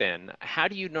violations happen, how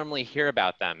do you normally hear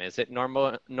about them? Is it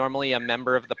normally a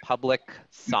member of the public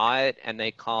saw it and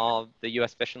they call the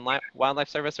U.S. Fish and Wildlife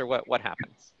Service, or what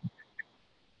happens?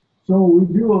 So we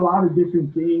do a lot of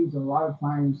different things. A lot of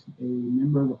times, a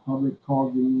member of the public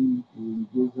calls in and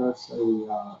gives us a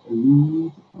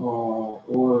lead,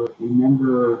 or a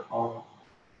member of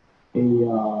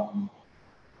a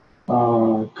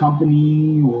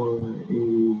company, or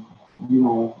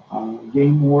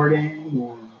game warden,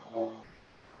 or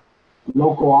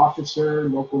local officer,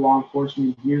 local law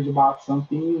enforcement hears about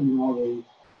something. They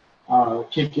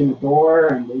kick in the door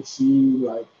and they see,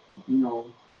 like, you know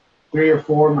 3 or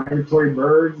 4 migratory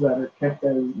birds that are kept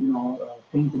as,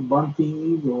 painted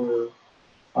buntings, or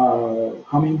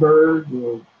hummingbirds,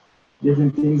 or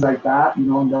different things like that. And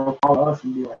they'll call us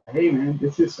and be like, "Hey, man,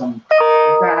 this guy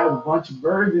has a bunch of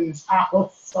birds in his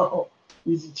house, so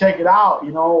you should check it out."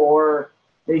 Or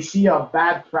they see a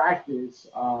bad practice,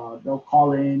 they'll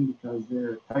call in because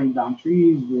they're cutting down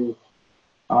trees with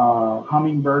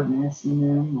hummingbird nests in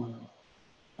them,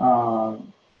 uh,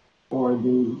 or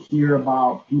they hear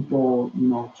about people,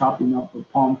 chopping up a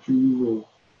palm tree with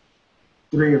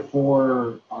 3 or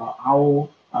 4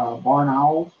 barn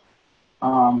owls.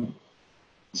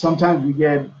 Sometimes we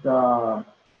get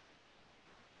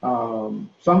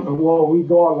we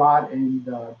go a lot and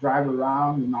drive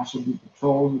around, and also do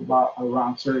patrols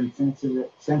around certain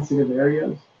sensitive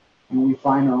areas, and we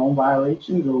find our own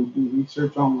violations, or we do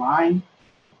research online,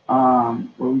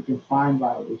 where we can find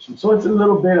violations. So it's a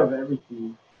little bit of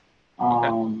everything. Okay.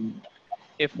 Um,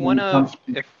 If when one it of comes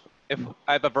to if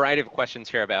I have a variety of questions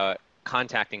here about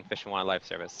contacting Fish and Wildlife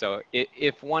Service. So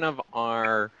if one of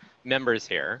our members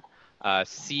here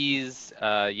sees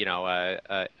a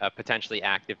potentially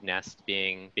active nest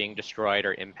being destroyed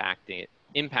or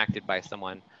impacted by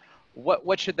someone,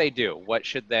 what should they do? What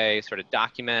should they sort of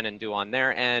document and do on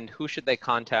their end? Who should they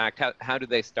contact? How do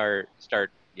they start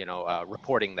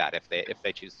reporting that if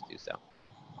they choose to do so?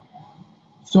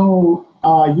 So,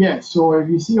 yes. So if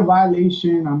you see a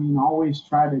violation, I mean, always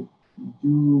try to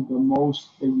do the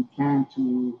most that you can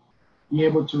to be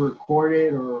able to record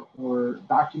it or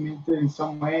document it in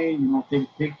some way. You know, take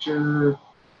a picture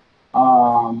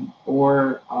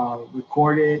or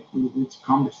record it with its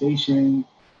conversation,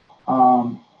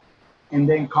 um, and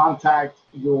then contact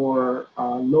your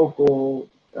local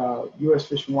U.S.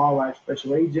 Fish and Wildlife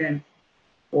Special Agent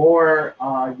or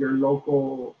your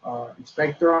local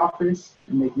inspector office,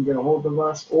 and they can get a hold of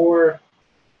us, or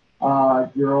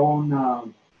your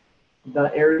own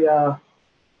the area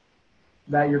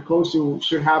that you're close to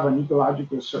should have an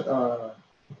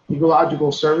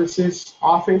ecological services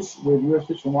office with U.S.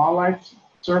 Fish and Wildlife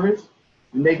Service,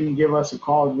 and they can give us a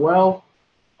call as well.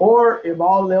 Or if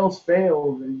all else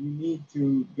fails and you need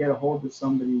to get a hold of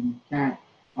somebody and you can't,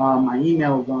 my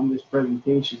email is on this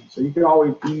presentation. So you can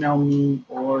always email me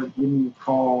or give me a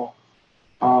call,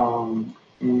 and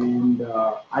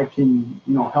I can,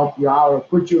 help you out or uh,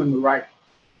 put you in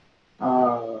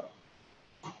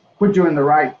the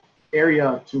right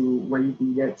area to where you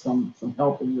can get some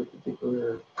help in your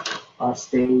particular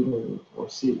state or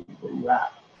city where you're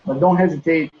at. But don't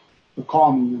hesitate to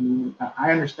call me. I mean,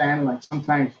 I understand, like,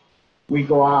 sometimes we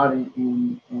go out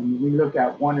and we look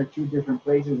at one or two different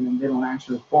places and they don't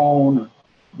answer the phone, or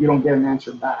you don't get an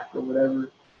answer back or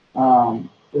whatever.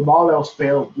 If all else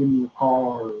fails, give me a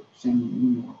call or send me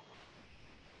an email.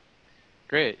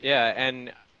 Great, yeah,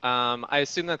 and I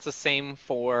assume that's the same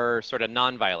for sort of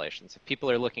non-violations. If people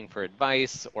are looking for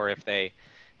advice, or if they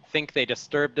think they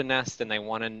disturbed a nest and they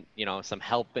want some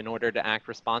help in order to act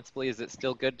responsibly, is it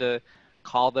still good to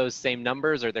call those same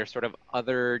numbers? Or there sort of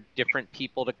other different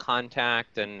people to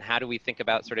contact? And how do we think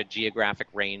about sort of geographic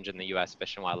range in the U.S.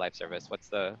 Fish and Wildlife Service? What's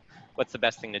the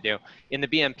best thing to do? In the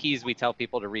BMPs, we tell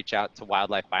people to reach out to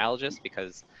wildlife biologists,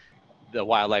 because the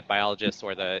wildlife biologists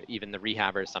or even the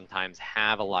rehabbers sometimes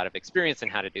have a lot of experience in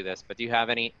how to do this. But do you have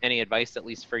any advice, at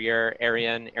least for your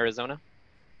area in Arizona?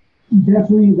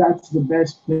 Definitely, that's the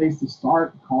best place to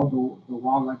start. Call the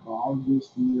wildlife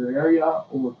biologist in your area,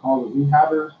 or call the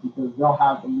rehabbers, because they'll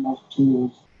have the most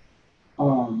tools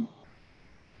um,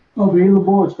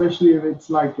 available, especially if it's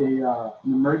like an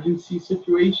emergency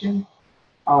situation.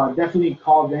 Definitely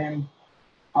call them.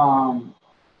 Um,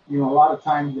 a lot of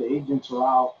times the agents are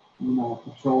out,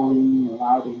 patrolling or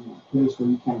out in a place where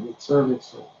you can't get service.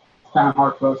 So it's kind of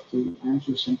hard for us to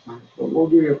answer sometimes, but we'll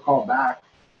give you a call back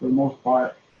for the most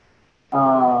part.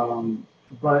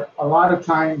 But a lot of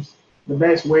times, the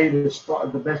best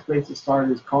place to start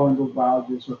is calling those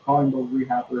biologists or calling those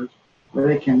rehabbers, where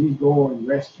they can at least the go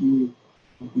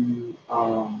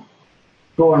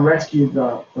and rescue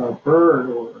the bird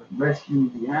or rescue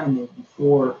the animal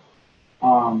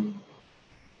um,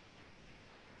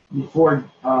 before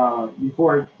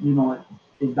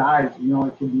it dies.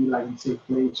 It could be like in a safe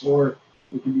place, or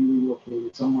it could be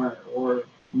relocated somewhere, or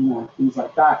things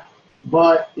like that.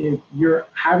 But if you're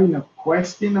having a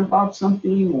question about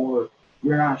something, or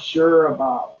you're not sure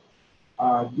about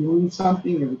doing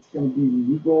something, if it's going to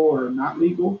be legal or not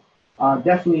legal,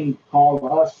 definitely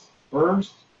call us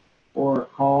first, or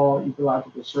call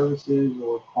ecological services,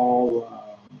 or call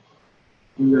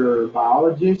your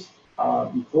biologist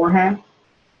beforehand.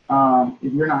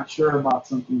 If you're not sure about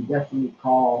something, definitely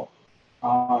call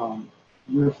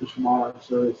your Fish and Wildlife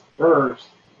Service first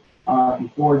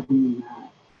before doing that,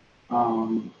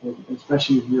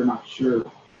 especially if you're not sure.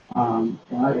 And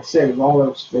like I said, if all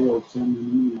else fails, send an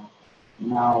email,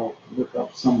 and I'll look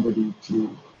up somebody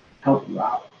to help you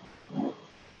out. Right?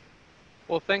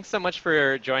 Well, thanks so much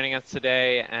for joining us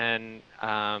today, and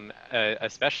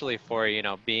especially for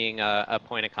being a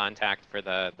point of contact for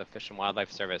the Fish and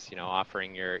Wildlife Service.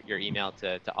 Offering your email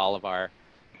to all of our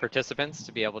participants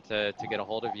to be able to get a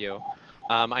hold of you.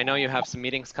 I know you have some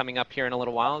meetings coming up here in a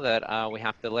little while that we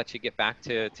have to let you get back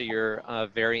to your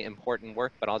very important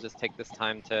work. But I'll just take this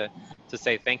time to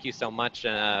say thank you so much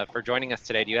for joining us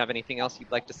today. Do you have anything else you'd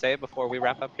like to say before we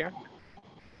wrap up here?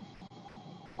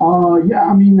 Yeah,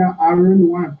 I mean, I really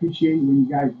want to appreciate what you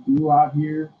guys do out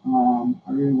here.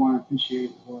 I really want to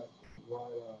appreciate what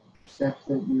steps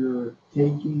that you're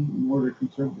taking in order to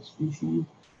conserve the species.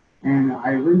 And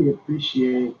I really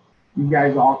appreciate you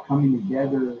guys all coming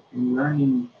together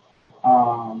and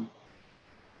um,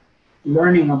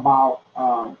 learning about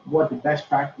what the best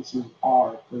practices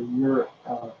are for your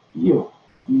field.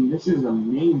 I mean, this is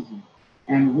amazing.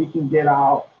 and we can get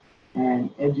out and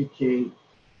educate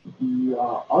the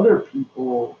other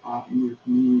people in your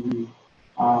community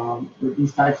with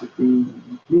these types of things.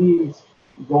 And please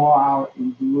go out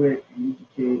and do it and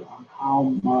educate on how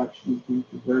much we can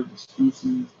preserve the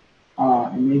species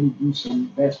and maybe do some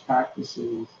best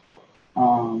practices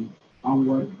um, on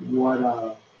what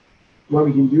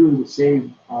we can do to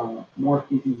save more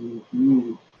species in the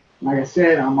community. Like I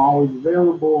said, I'm always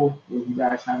available if you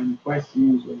guys have any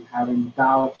questions or you have any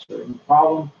doubts or any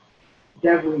problems.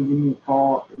 Definitely give me a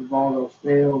call. If all else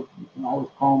fails, you can always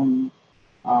call me.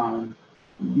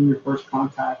 Be your first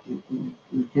contact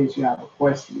in case you have a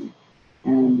question.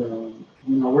 And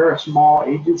we're a small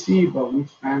agency, but we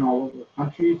span all over the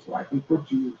country, so I can put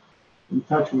you in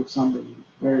touch with somebody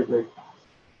very, very fast.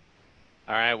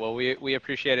 All right, well, we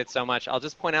appreciate it so much. I'll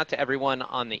just point out to everyone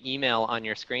on the email on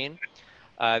your screen,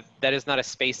 that is not a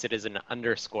space, it is an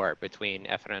underscore between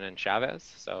Efren and Chavez.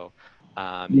 So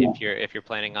Yeah. if you're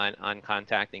planning on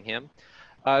contacting him.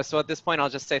 So at this point, I'll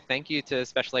just say thank you to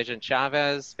Special Agent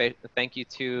Chavez. Thank you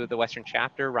to the Western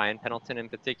Chapter, Ryan Pendleton in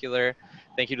particular.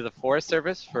 Thank you to the Forest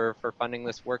Service for funding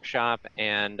this workshop,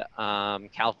 and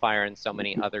CAL FIRE and so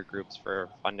many other groups for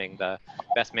funding the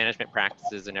best management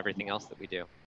practices and everything else that we do.